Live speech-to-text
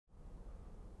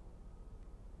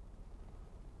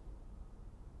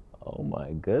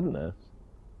my goodness.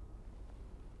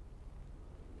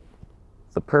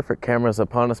 The perfect camera's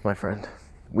upon us, my friend.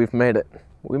 We've made it.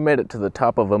 We made it to the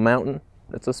top of a mountain.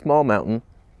 It's a small mountain,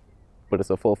 but it's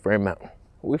a full frame mountain.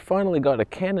 We finally got a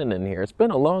Canon in here. It's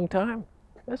been a long time.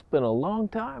 It's been a long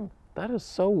time. That is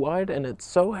so wide and it's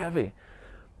so heavy.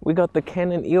 We got the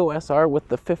Canon EOS R with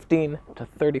the 15 to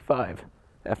 35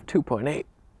 f2.8.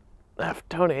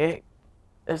 Toneh 8.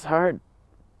 It's hard.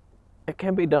 It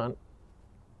can be done.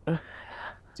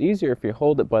 It's easier if you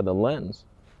hold it by the lens.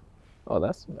 Oh,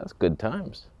 that's good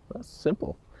times. That's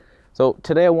simple. So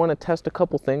today I want to test a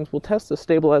couple things. We'll test the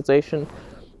stabilization.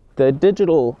 The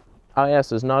digital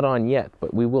IS is not on yet,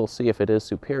 but we will see if it is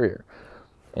superior.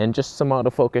 And just some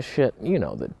autofocus shit, you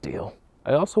know the deal.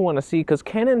 I also want to see, because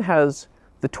Canon has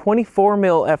the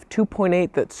 24mm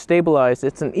f2.8 that's stabilized.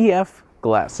 It's an EF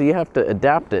glass, so you have to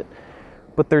adapt it.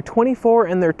 But they're 24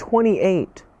 and they're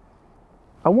 28.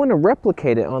 I want to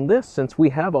replicate it on this since we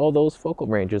have all those focal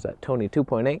ranges at Toneh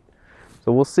 2.8.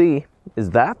 So we'll see,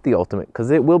 is that the ultimate? Because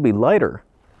it will be lighter.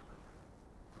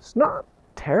 It's not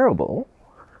terrible.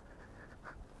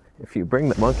 If you bring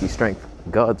the monkey strength,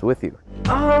 God's with you.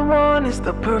 All I want is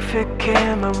the perfect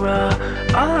camera.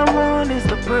 All I want is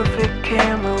the perfect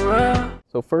camera.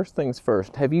 So first things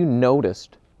first, have you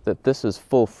noticed that this is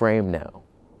full frame now?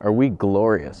 Are we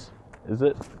glorious? Is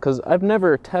it? Because I've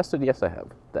never tested, yes I have,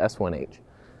 the S1H.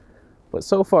 But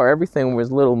so far everything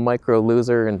was little micro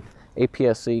loser and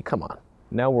APS-C, come on.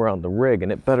 Now we're on the rig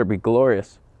and it better be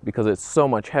glorious because it's so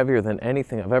much heavier than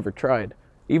anything I've ever tried.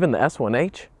 Even the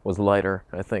S1H was lighter,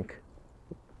 I think.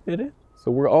 It is.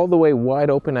 So we're all the way wide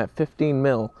open at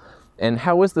 15mm. And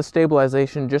how is the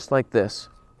stabilization just like this?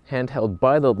 Handheld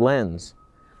by the lens.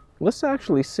 Let's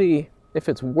actually see if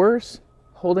it's worse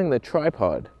holding the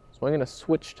tripod. So I'm gonna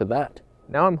switch to that.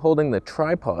 Now I'm holding the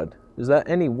tripod. Is that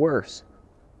any worse?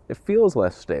 It feels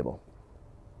less stable.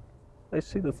 I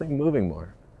see the thing moving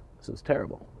more. This is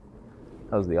terrible.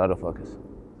 How's the autofocus?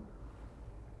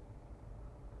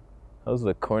 How's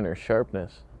the corner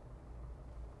sharpness?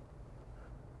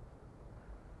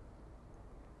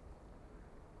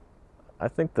 I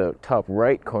think the top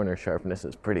right corner sharpness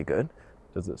is pretty good.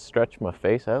 Does it stretch my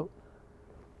face out?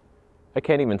 I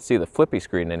can't even see the flippy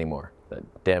screen anymore.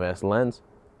 That damn ass lens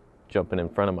jumping in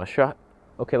front of my shot.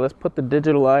 Okay, let's put the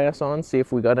digital IS on, see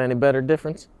if we got any better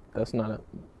difference. That's not it.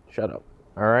 Shut up.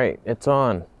 All right, it's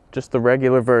on. Just the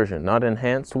regular version, not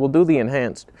enhanced. We'll do the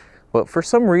enhanced. But for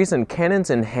some reason, Canon's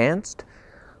enhanced,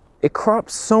 it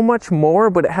crops so much more,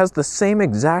 but it has the same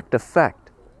exact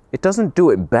effect. It doesn't do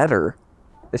it better.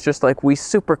 It's just like we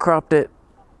super cropped it.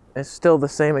 It's still the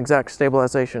same exact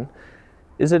stabilization.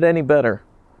 Is it any better?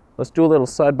 Let's do a little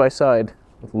side by side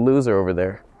with loser over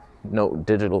there. No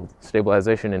digital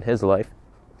stabilization in his life.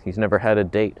 He's never had a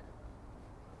date.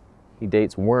 He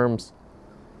dates worms.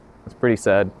 That's pretty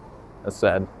sad. That's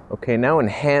sad. Okay, now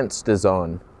enhanced is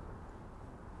on.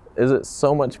 Is it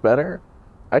so much better?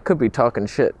 I could be talking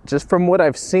shit. Just from what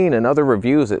I've seen in other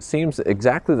reviews, it seems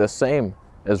exactly the same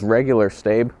as regular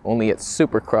stab, only it's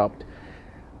super cropped.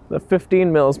 The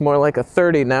 15mm is more like a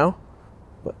 30 now,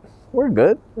 but we're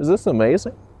good. Is this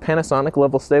amazing? Panasonic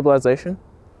level stabilization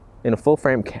in a full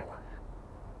frame camera.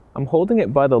 I'm holding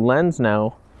it by the lens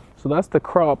now, so that's the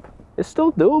crop. It's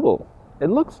still doable. It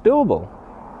looks doable.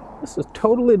 This is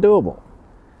totally doable.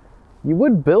 You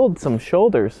would build some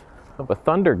shoulders of a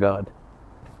thunder god,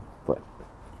 but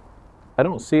I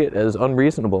don't see it as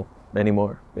unreasonable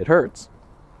anymore. It hurts,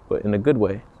 but in a good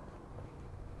way.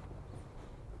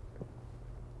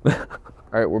 All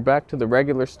right, we're back to the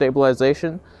regular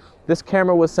stabilization. This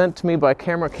camera was sent to me by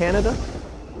Camera Canada.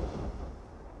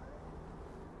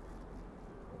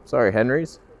 Sorry,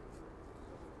 Henry's.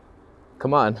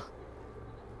 Come on.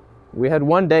 We had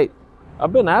one date.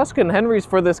 I've been asking Henry's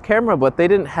for this camera, but they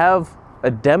didn't have a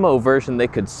demo version they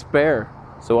could spare.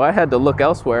 So I had to look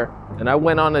elsewhere. And I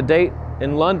went on a date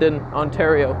in London,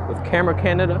 Ontario with Camera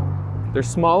Canada. They're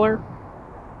smaller,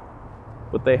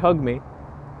 but they hugged me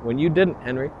when you didn't,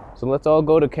 Henry. So let's all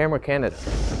go to Camera Canada.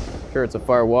 Sure, it's a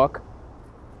far walk.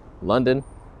 London.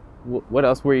 What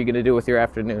else were you gonna do with your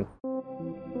afternoon?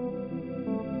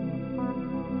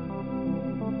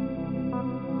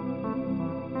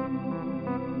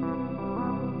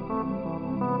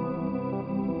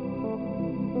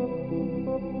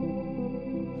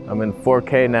 I'm in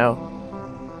 4K now.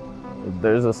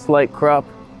 There's a slight crop.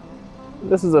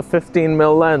 This is a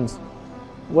 15mm lens.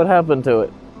 What happened to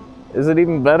it? Is it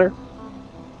even better?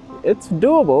 It's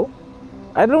doable.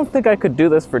 I don't think I could do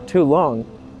this for too long.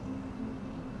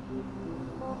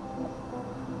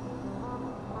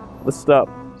 Let's stop.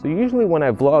 So usually when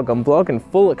I vlog, I'm vlogging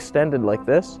full extended like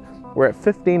this. We're at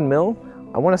 15mm.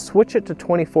 I want to switch it to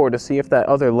 24 to see if that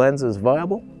other lens is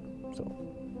viable. So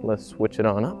let's switch it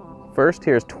on up. First,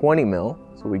 here's 20 mil,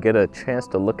 so we get a chance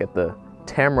to look at the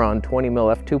Tamron 20 mil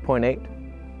f2.8.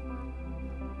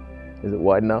 Is it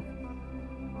wide enough?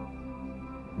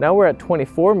 Now we're at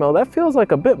 24 mil. That feels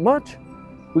like a bit much.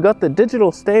 We got the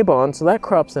digital stable on, so that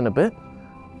crops in a bit.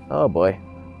 Oh boy.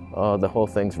 Oh, the whole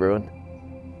thing's ruined.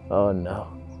 Oh no.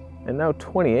 And now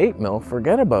 28 mil,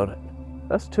 forget about it.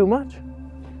 That's too much.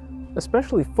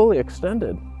 Especially fully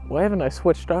extended. Why haven't I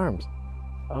switched arms?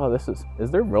 Oh,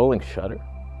 is there rolling shutter?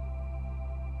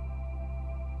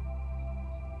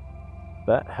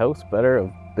 That house better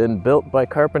have been built by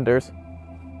carpenters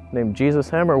named Jesus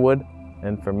Hammerwood.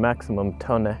 And for maximum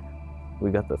Toneh, we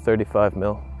got the 35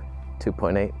 mil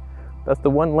 2.8. That's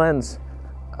the one lens.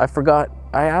 I forgot,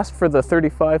 I asked for the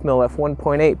 35 mil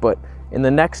f1.8, but in the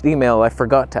next email I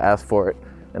forgot to ask for it.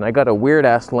 And I got a weird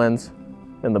ass lens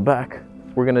in the back.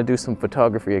 We're gonna do some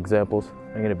photography examples.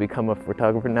 I'm gonna become a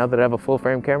photographer. Now that I have a full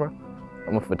frame camera,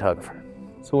 I'm a photographer.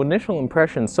 So initial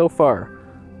impressions so far,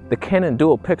 the Canon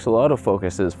dual pixel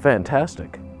autofocus is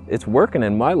fantastic. It's working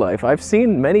in my life. I've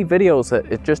seen many videos that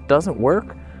it just doesn't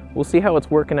work. We'll see how it's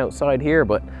working outside here,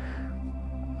 but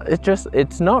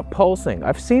it's not pulsing.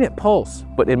 I've seen it pulse,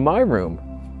 but in my room,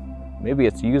 maybe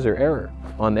it's user error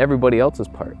on everybody else's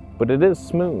part, but it is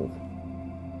smooth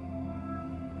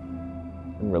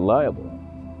and reliable.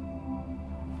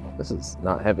 This is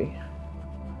not heavy.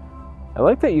 I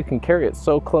like that you can carry it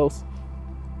so close.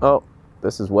 Oh,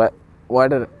 this is wet. Why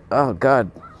did it? Oh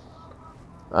God.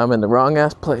 I'm in the wrong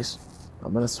ass place.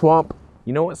 I'm in a swamp.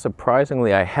 You know what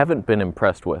surprisingly I haven't been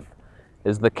impressed with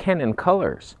is the Canon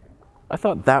colors. I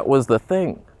thought that was the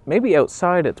thing. Maybe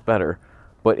outside it's better,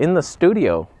 but in the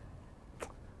studio,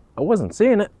 I wasn't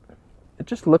seeing it. It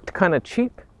just looked kind of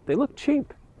cheap. They look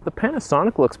cheap. The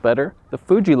Panasonic looks better. The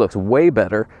Fuji looks way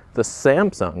better. The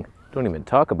Samsung, don't even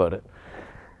talk about it.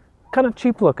 Kind of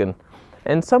cheap looking.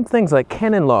 And some things like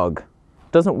Canon log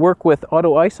doesn't work with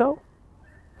auto ISO.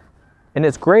 And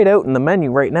it's grayed out in the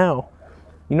menu right now.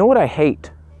 You know what I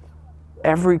hate?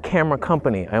 Every camera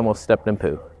company I almost stepped in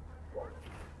poo.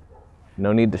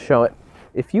 No need to show it.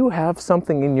 If you have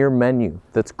something in your menu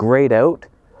that's grayed out,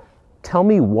 tell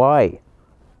me why.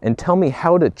 And tell me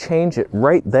how to change it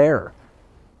right there.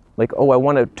 Like, oh, I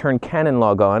want to turn Canon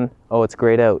log on. Oh, it's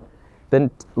grayed out.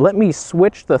 Then let me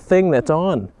switch the thing that's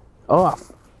on,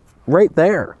 off, right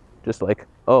there. Just like,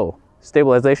 oh,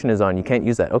 stabilization is on, you can't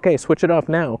use that. Okay, switch it off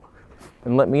now.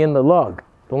 And let me in the log.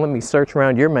 Don't let me search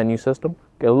around your menu system.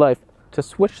 Get a life. To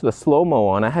switch the slow-mo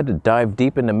on, I had to dive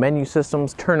deep into menu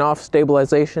systems, turn off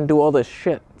stabilization, do all this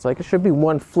shit. It's like it should be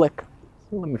one flick.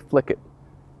 Let me flick it.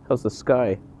 How's the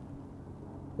sky?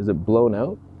 Is it blown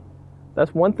out?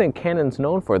 That's one thing Canon's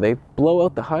known for. They blow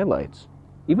out the highlights.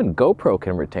 Even GoPro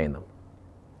can retain them.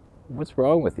 What's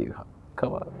wrong with you?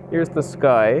 Come on. Here's the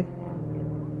sky.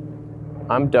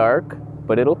 I'm dark,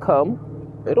 but it'll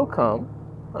come. It'll come.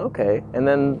 Okay, and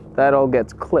then that all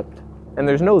gets clipped. And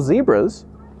there's no zebras.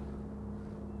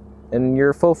 And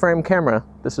your full frame camera,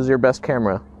 this is your best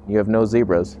camera. You have no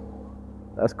zebras.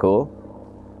 That's cool.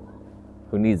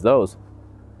 Who needs those?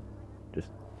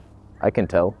 I can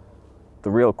tell. The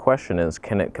real question is,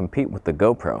 can it compete with the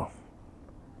GoPro?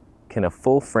 Can a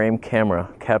full frame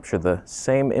camera capture the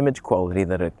same image quality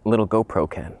that a little GoPro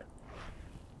can?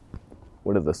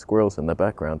 What do the squirrels in the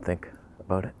background think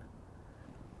about it?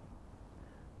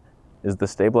 Is the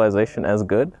stabilization as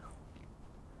good?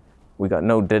 We got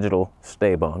no digital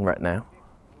stab on right now.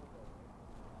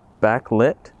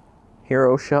 Backlit,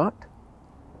 hero shot.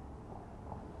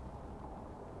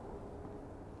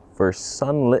 For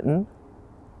sunlitten,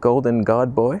 golden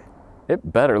god boy.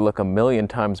 It better look 1,000,000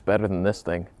 times better than this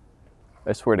thing.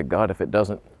 I swear to God if it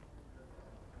doesn't.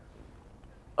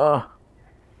 Oh,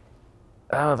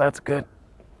 that's good.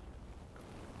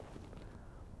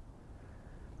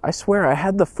 I swear I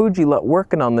had the Fuji LUT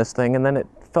working on this thing and then it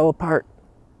fell apart.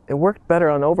 It worked better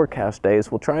on overcast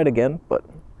days. We'll try it again, but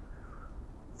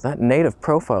that native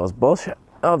profile is bullshit.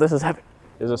 Oh, this is heavy.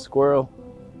 There's a squirrel.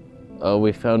 Oh,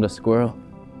 we found a squirrel.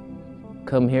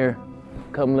 Come here.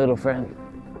 Come, little friend.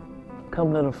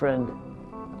 Come, little friend.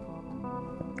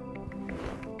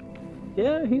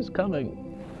 Yeah, he's coming.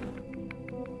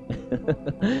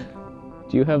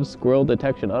 Do you have squirrel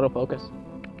detection autofocus?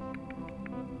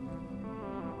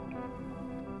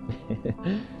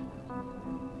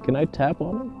 Can I tap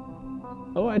on him?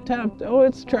 Oh, I tapped. Oh,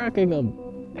 it's tracking him.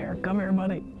 There, come here,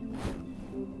 buddy.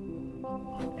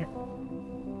 Here.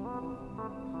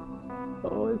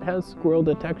 Oh, it has squirrel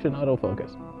detection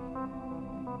autofocus.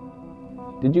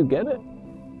 Did you get it?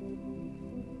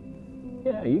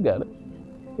 Yeah, you got it.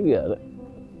 You got it.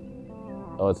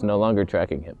 Oh, it's no longer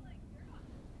tracking him.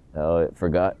 Oh, it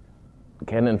forgot.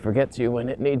 Canon forgets you when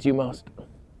it needs you most.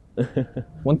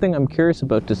 One thing I'm curious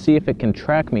about to see if it can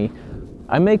track me,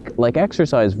 I make like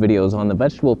exercise videos on the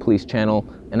Vegetable Police channel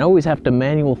and I always have to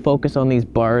manual focus on these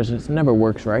bars. It never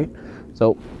works right.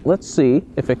 So let's see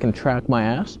if it can track my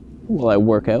ass while I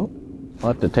work out.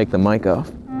 I'll have to take the mic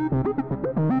off.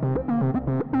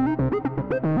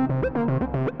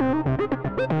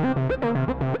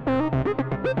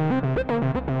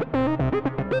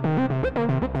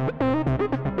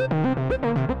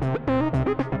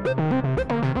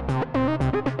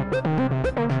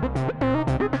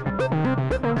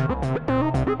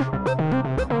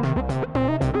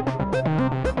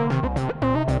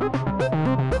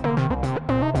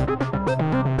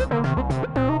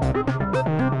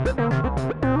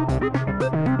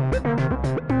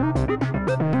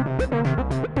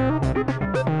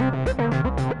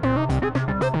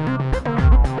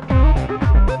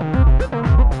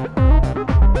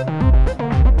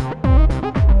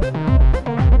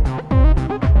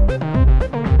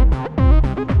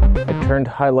 Turned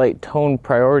highlight tone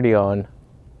priority on.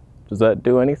 Does that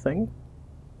do anything?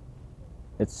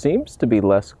 It seems to be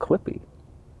less clippy.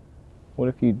 What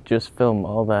if you just film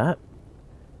all that?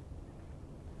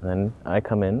 And then I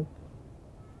come in.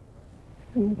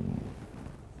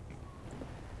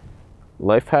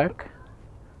 Life hack?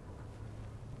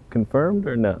 Confirmed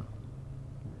or no?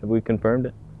 Have we confirmed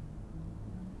it?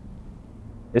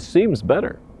 It seems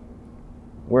better.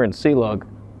 We're in C-Log.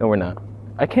 No, we're not.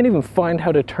 I can't even find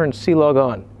how to turn C-Log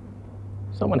on.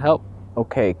 Someone help.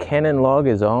 Okay, Canon log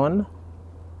is on,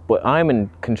 but I'm in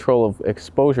control of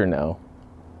exposure now,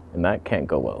 and that can't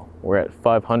go well. We're at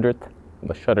 500th,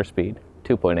 the shutter speed,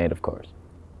 2.8 of course.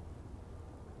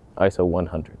 ISO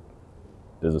 100.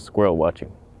 There's a squirrel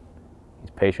watching. He's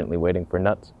patiently waiting for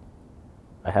nuts.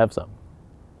 I have some.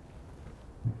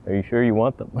 Are you sure you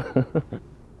want them?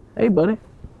 Hey, buddy.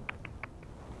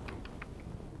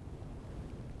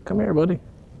 Come here, buddy.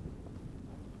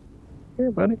 Here,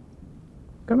 buddy.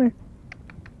 Come here.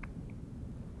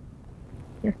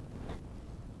 Here.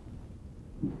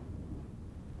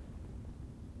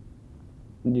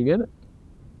 Did you get it?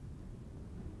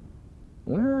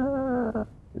 Ah.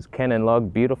 Is Canon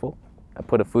log beautiful? I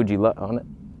put a Fuji LUT on it.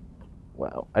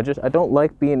 Wow. I don't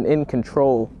like being in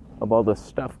control of all this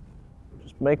stuff.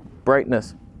 Just make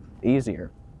brightness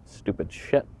easier. Stupid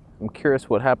shit. I'm curious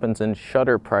what happens in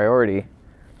shutter priority.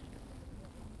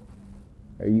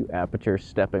 Are you aperture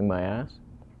stepping my ass?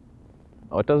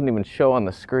 Oh, it doesn't even show on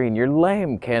the screen. You're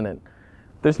lame, Canon.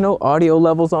 There's no audio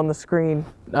levels on the screen.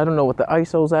 I don't know what the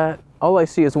ISO's at. All I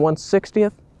see is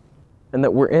 1/60th and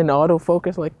that we're in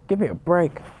autofocus. Like, give me a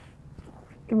break.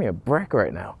 Give me a break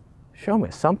right now. Show me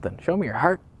something. Show me your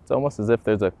heart. It's almost as if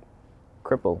there's a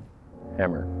cripple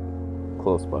hammer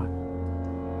close by.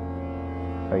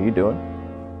 How are you doing?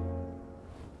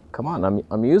 Come on,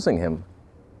 I'm using him.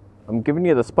 I'm giving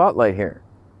you the spotlight here.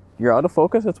 Your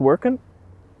autofocus, it's working?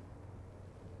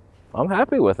 I'm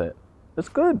happy with it. It's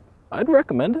good. I'd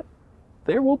recommend it.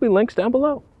 There will be links down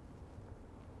below.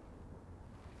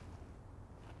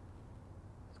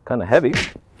 It's kind of heavy.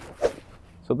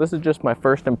 So this is just my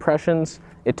first impressions.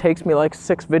 It takes me like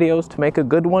 6 videos to make a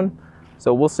good one.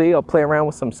 So we'll see. I'll play around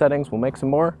with some settings. We'll make some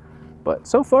more. But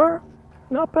so far,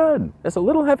 not bad. It's a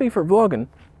little heavy for vlogging,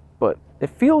 but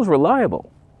it feels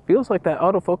reliable. Feels like that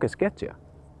autofocus gets you.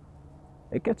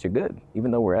 It gets you good, even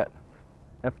though we're at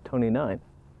f/29,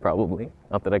 probably.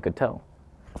 Not that I could tell.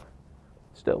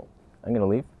 Still, I'm gonna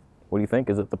leave. What do you think?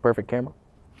 Is it the perfect camera?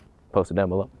 Post it down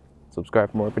below.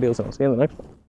 Subscribe for more videos, and I'll see you in the next one.